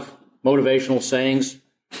lot of motivational sayings,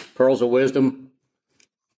 pearls of wisdom.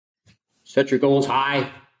 Set your goals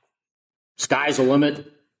high. Sky's the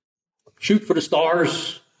limit. Shoot for the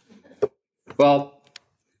stars. Well,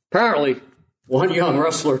 apparently, one young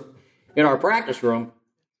wrestler in our practice room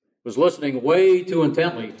was listening way too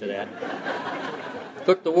intently to that.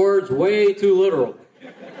 Took the words way too literal.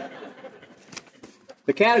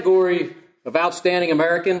 The category of Outstanding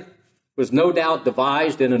American was no doubt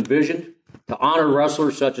devised and envisioned to honor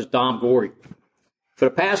wrestlers such as Dom Gorie. For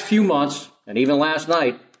the past few months, and even last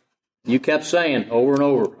night, you kept saying over and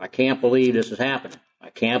over, I can't believe this is happening. I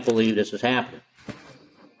can't believe this is happening.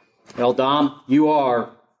 Well, Dom, you are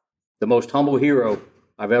the most humble hero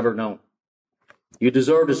I've ever known. You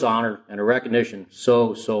deserve this honor and a recognition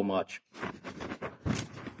so, so much.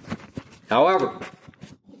 However,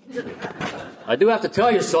 I do have to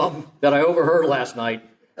tell you something that I overheard last night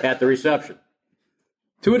at the reception.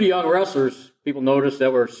 Two of the young wrestlers, people noticed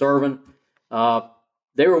that were serving,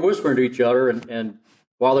 they were whispering to each other and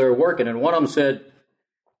while they were working, and one of them said,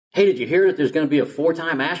 hey, did you hear that there's going to be a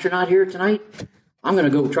 4-time astronaut here tonight? I'm going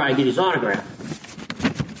to go try and get his autograph.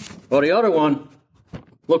 Well, the other one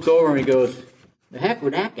looks over and he goes, the heck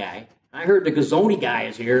with that guy. I heard the Gorie guy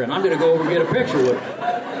is here, and I'm going to go over and get a picture with him.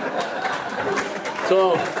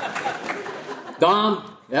 So,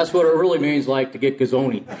 Dom, that's what it really means like to get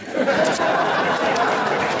Gorie.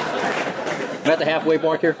 I'm at the halfway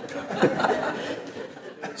mark here.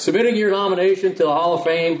 Submitting your nomination to the Hall of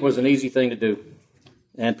Fame was an easy thing to do.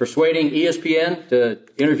 And persuading ESPN to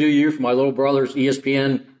interview you for my little brother's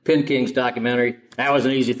ESPN Pin Kings documentary, that was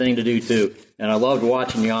an easy thing to do too. And I loved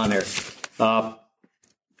watching you on there.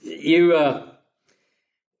 You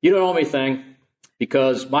don't owe me a thing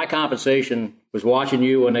because my compensation was watching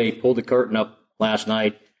you when they pulled the curtain up last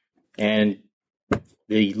night and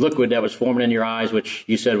the liquid that was forming in your eyes, which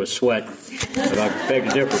you said was sweat, but I beg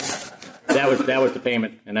to differ. That was the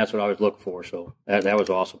payment, and that's what I was looking for. So that was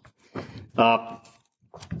awesome.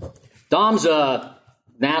 Dom's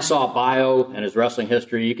Nassau bio and his wrestling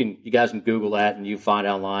history, you guys can Google that and you find it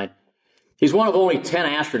online. He's one of only 10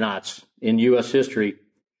 astronauts in U.S. history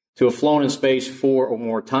to have flown in space 4 or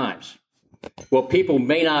more times. What people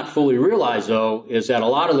may not fully realize, though, is that a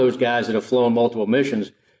lot of those guys that have flown multiple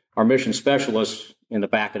missions are mission specialists in the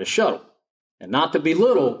back of the shuttle. And not to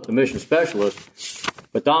belittle the mission specialists,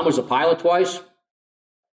 but Dom was a pilot twice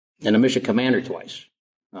and a mission commander twice.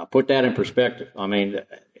 Now, put that in perspective. I mean,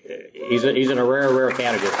 he's in a rare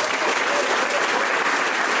category.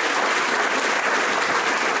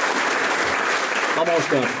 Almost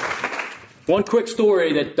done. One quick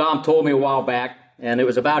story that Dom told me a while back, and it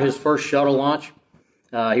was about his first shuttle launch.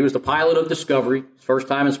 He was the pilot of Discovery, his first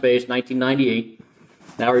time in space, 1998.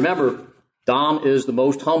 Now, remember, Dom is the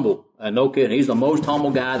most humble. No kidding. He's the most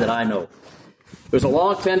humble guy that I know. It was a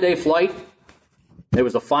long 10-day flight. It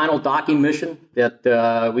was the final docking mission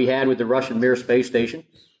that we had with the Russian Mir space station.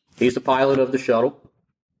 He's the pilot of the shuttle.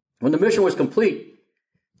 When the mission was complete,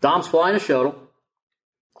 Dom's flying the shuttle.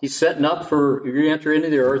 He's setting up for re-entry into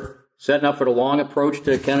the Earth, setting up for the long approach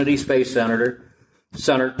to Kennedy Space Center.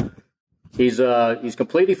 He's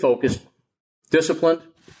completely focused, disciplined.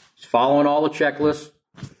 He's following all the checklists,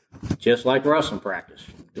 just like wrestling practice,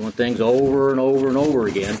 doing things over and over and over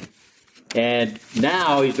again. And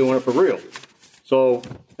now he's doing it for real. So,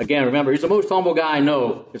 again, remember, he's the most humble guy I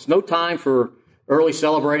know. It's no time for early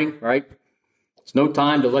celebrating, right? It's no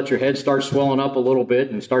time to let your head start swelling up a little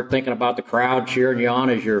bit and start thinking about the crowd cheering you on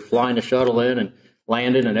as you're flying the shuttle in and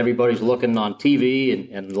landing and everybody's looking on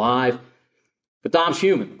TV and live. But Dom's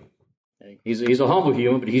human. He's a humble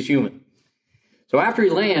human, but he's human. So after he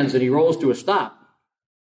lands and he rolls to a stop,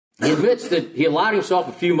 he admits that he allowed himself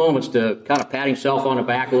a few moments to kind of pat himself on the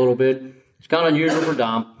back a little bit. It's kind of unusual for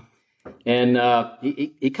Dom. And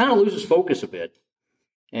he kind of loses focus a bit.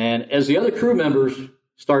 And as the other crew members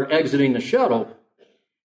start exiting the shuttle,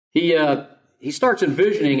 he starts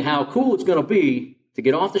envisioning how cool it's going to be to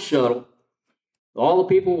get off the shuttle, all the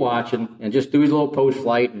people watching, and just do his little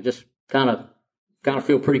post-flight and just kind of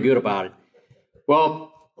feel pretty good about it.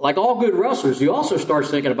 Well, like all good wrestlers, he also starts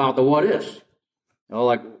thinking about the what-ifs. You know,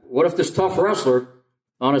 like, what if this tough wrestler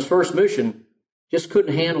on his first mission just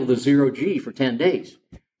couldn't handle the 0G for 10 days?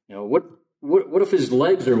 You know, what if his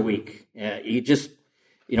legs are weak? He just,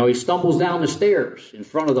 he stumbles down the stairs in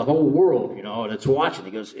front of the whole world, that's watching.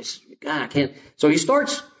 He goes, God, I can't. So he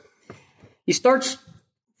starts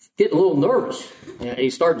getting a little nervous. He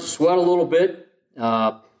starts to sweat a little bit.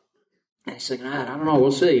 And he's thinking, I don't know,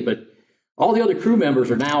 we'll see. But all the other crew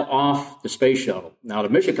members are now off the space shuttle. Now, the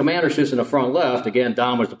mission commander sits in the front left. Again,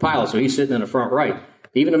 Dom was the pilot, so he's sitting in the front right.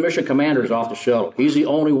 Even the mission commander is off the shuttle. He's the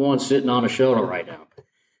only one sitting on the shuttle right now.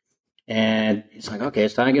 And he's like, okay,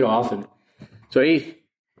 it's time to get off. And so he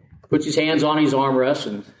puts his hands on his armrests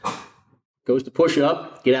and goes to push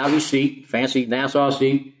up, get out of his seat, fancy Nassau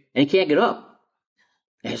seat, and he can't get up.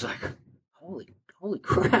 And he's like, holy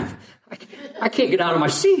crap, I can't get out of my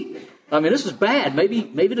seat. I mean, this is bad. Maybe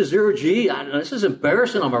the 0G, this is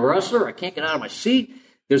embarrassing. I'm a wrestler. I can't get out of my seat.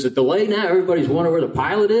 There's a delay now. Everybody's wondering where the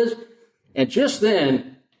pilot is. And just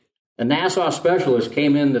then, a Nassau specialist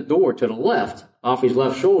came in the door to the left, off his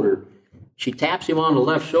left shoulder. She taps him on the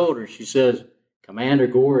left shoulder. She says, Commander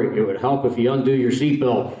Gorie, it would help if you undo your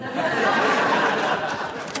seatbelt.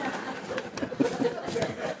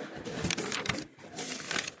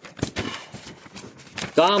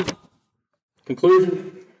 Dom,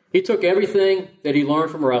 conclusion, he took everything that he learned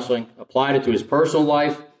from wrestling, applied it to his personal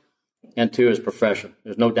life and to his profession.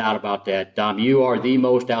 There's no doubt about that. Dom, you are the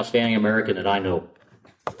most outstanding American that I know.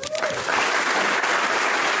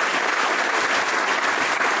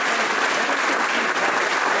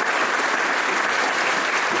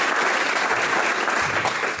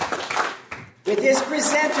 With his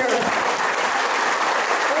presenter, his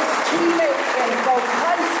teammate in both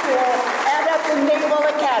high school and at the Naval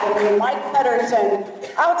Academy, Mike Pedersen,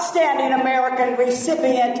 outstanding American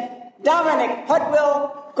recipient, Dominic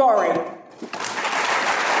Pudwill Gorie.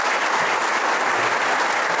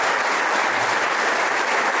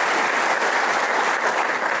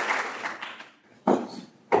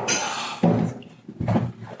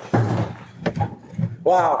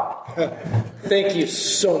 Wow. Thank you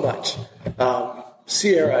so much.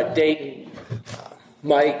 Sierra, Dayton,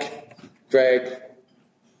 Mike, Greg,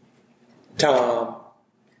 Tom,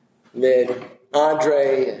 Mid,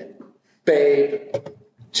 Andre, and Babe,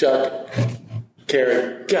 Chuck,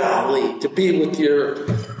 Carrie. Golly, to be with your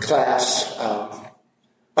class,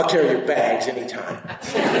 I'll carry your bags anytime.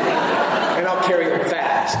 And I'll carry them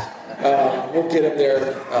fast. We'll get them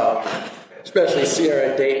there, especially Sierra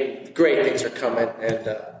and Dayton. Great things are coming,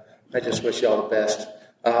 and I just wish you all the best.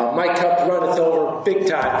 My cup runneth over big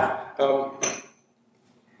time.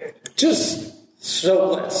 Just so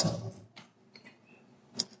blessed.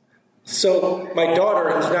 So my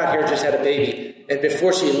daughter, who's not here, just had a baby, and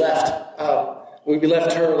before she left, we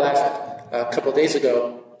left her a couple of days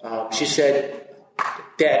ago. She said,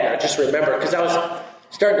 "Dad, I just remember," because I was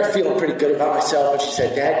starting to feel pretty good about myself, and she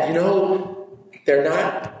said, "Dad, you know, they're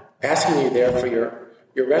not asking you there for your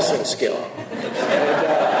wrestling skill,"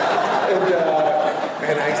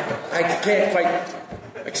 and I can't quite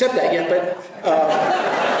accept that yet, but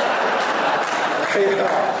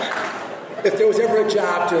if there was ever a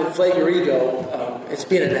job to inflate your ego, it's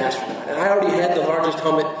being an astronaut. And I already had the largest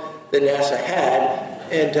helmet that NASA had,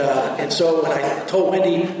 and so when I told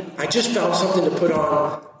Wendy, I just found something to put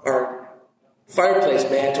on our fireplace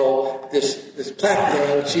mantle, this plaque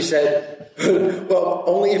thing, she said, "Well,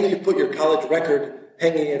 only if you put your college record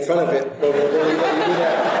hanging in front of it will really let you do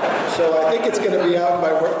that." So I think it's going to be out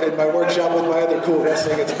in my workshop with my other cool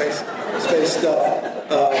wrestling and space stuff.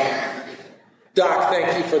 Doc, thank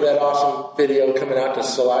you for that awesome video coming out to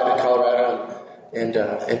Salida, Colorado, and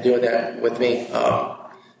doing that with me.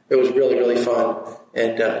 It was really, really fun.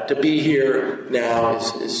 And to be here now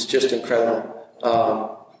is just incredible.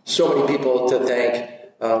 So many people to thank.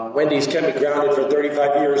 Wendy's kept me grounded for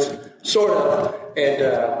 35 years, sort of, and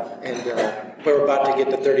we're about to get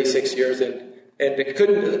to 36 years, and I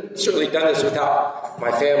couldn't certainly done this without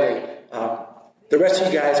my family. The rest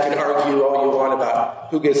of you guys can argue all you want about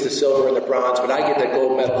who gets the silver and the bronze, but I get the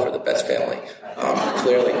gold medal for the best family,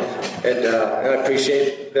 clearly. And I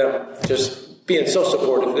appreciate them just being so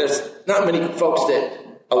supportive. There's not many folks that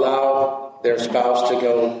allow their spouse to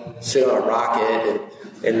go sit on a rocket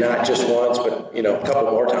and not just once, but a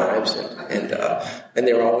couple more times. And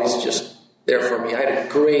they were always just there for me. I had a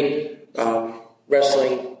great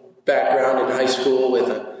wrestling background in high school with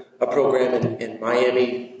a program in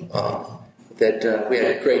Miami. That we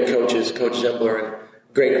had great coaches, Coach Zimbler, and a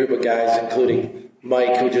great group of guys, including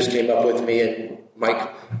Mike, who just came up with me, and Mike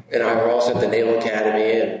and I were also at the Naval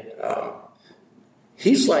Academy, and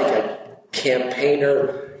he's like a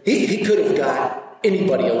campaigner. He could have got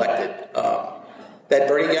anybody elected. That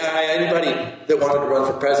Bernie guy, anybody that wanted to run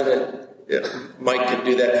for president, Mike could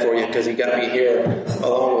do that for you, because he got me here,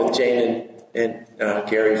 along with Jane and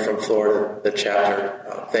Gary from Florida, the chapter.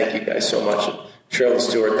 Thank you guys so much. Cheryl and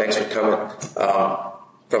Stewart, thanks for coming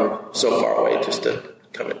from so far away just to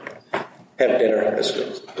come and have dinner. This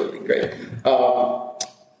was really great.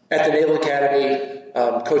 At the Naval Academy,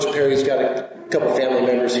 Coach Perry's got a couple family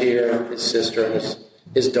members here, his sister and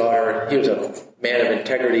his daughter. He was a man of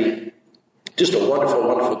integrity, just a wonderful,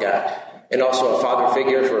 wonderful guy, and also a father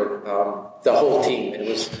figure for the whole team.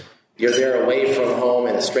 You're there away from home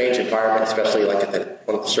in a strange environment, especially like at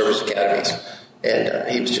one of the service academies, and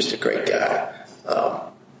he was just a great guy.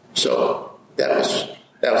 So that was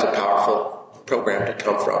a powerful program to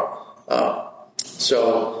come from.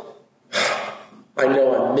 So I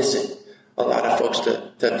know I'm missing a lot of folks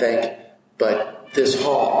to thank, but this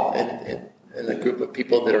hall and the group of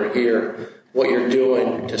people that are here, what you're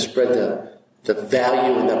doing to spread the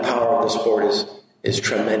value and the power of the sport is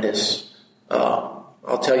tremendous.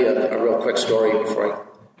 I'll tell you a real quick story before I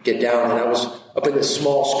get down. And I was up in this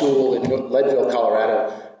small school in Leadville,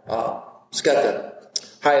 Colorado. It's got the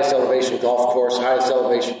highest elevation golf course, highest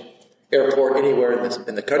elevation airport anywhere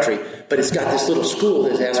in the country. But it's got this little school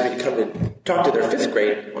that has asked me to come and talk to their fifth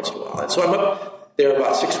grade once in a while. And so I'm up there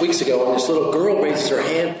about 6 weeks ago, and this little girl raises her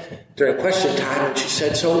hand during question time, and she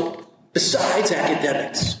said, "So besides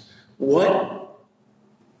academics, what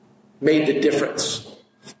made the difference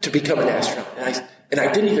to become an astronaut?" And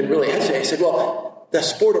I didn't even really hesitate. I said, "Well, the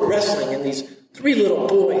sport of wrestling," and these three little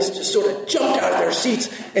boys just sort of jumped out of their seats,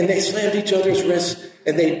 and they slammed each other's wrists,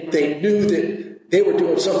 and they knew that they were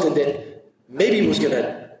doing something that maybe was going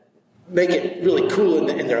to make it really cool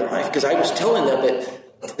in their life, because I was telling them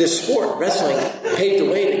that this sport, wrestling, paved the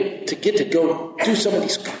way to get to go do some of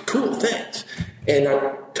these cool things. And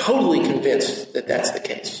I'm totally convinced that that's the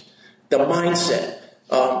case. The mindset,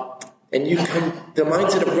 the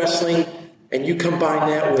mindset of wrestling, and you combine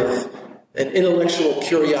that with an intellectual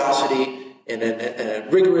curiosity and a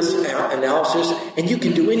rigorous analysis, and you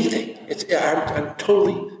can do anything. I'm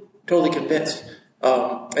totally convinced.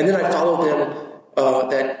 And then I followed them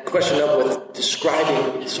that question up with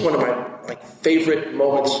describing. It's one of my favorite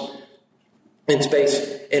moments in space,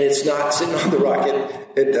 and it's not sitting on the rocket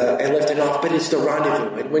and lifting off, but it's the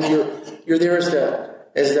rendezvous. And when you're there as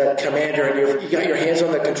the commander, and you got your hands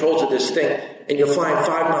on the controls of this thing, and you're flying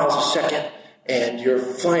 5 miles a second, and you're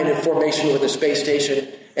flying in formation with the space station,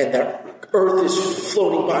 and the Earth is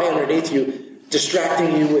floating by underneath you,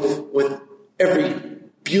 distracting you with every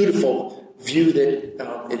beautiful view that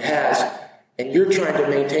it has, and you're trying to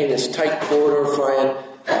maintain this tight corridor, flying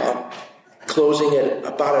closing at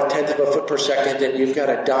about 1/10 of a foot per second, and you've got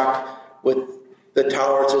a dock with the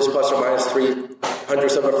tolerances plus or minus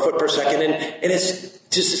 0.03 of a foot per second, and it's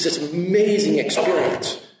just this amazing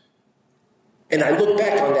experience. And I look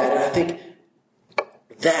back on that, and I think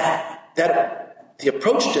that the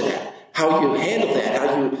approach to that, how you handle that,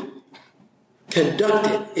 how you conduct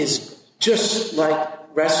it, is just like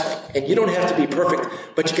wrestling. And you don't have to be perfect,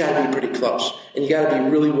 but you got to be pretty close, and you got to be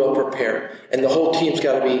really well prepared, and the whole team's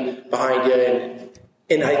got to be behind you.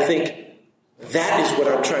 And I think that is what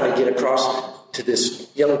I'm trying to get across to this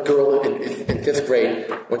young girl in 5th grade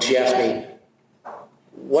when she asked me,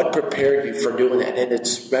 "What prepared you for doing that?" And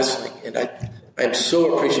it's wrestling, and I'm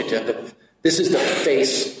so appreciative of. This is the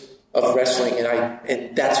face of wrestling,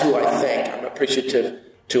 and that's who I thank. I'm appreciative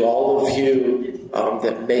to all of you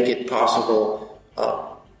that make it possible,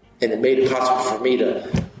 and it made it possible for me to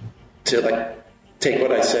take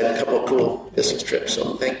what I said, a couple of cool business trips.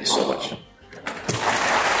 So thank you so much.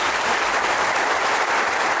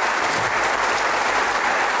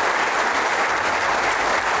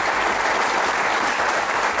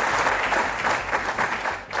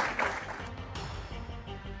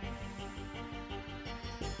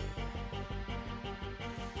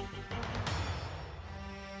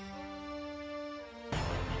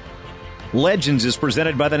 Legends is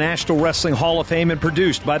presented by the National Wrestling Hall of Fame and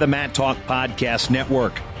produced by the Matt Talk Podcast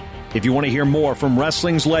Network. If you want to hear more from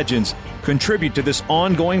wrestling's legends, contribute to this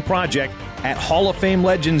ongoing project at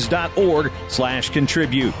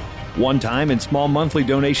halloffamelegends.org/contribute. One-time and small monthly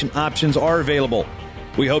donation options are available.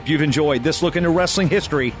 We hope you've enjoyed this look into wrestling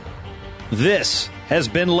history. This has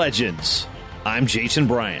been Legends. I'm Jason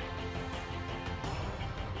Bryant.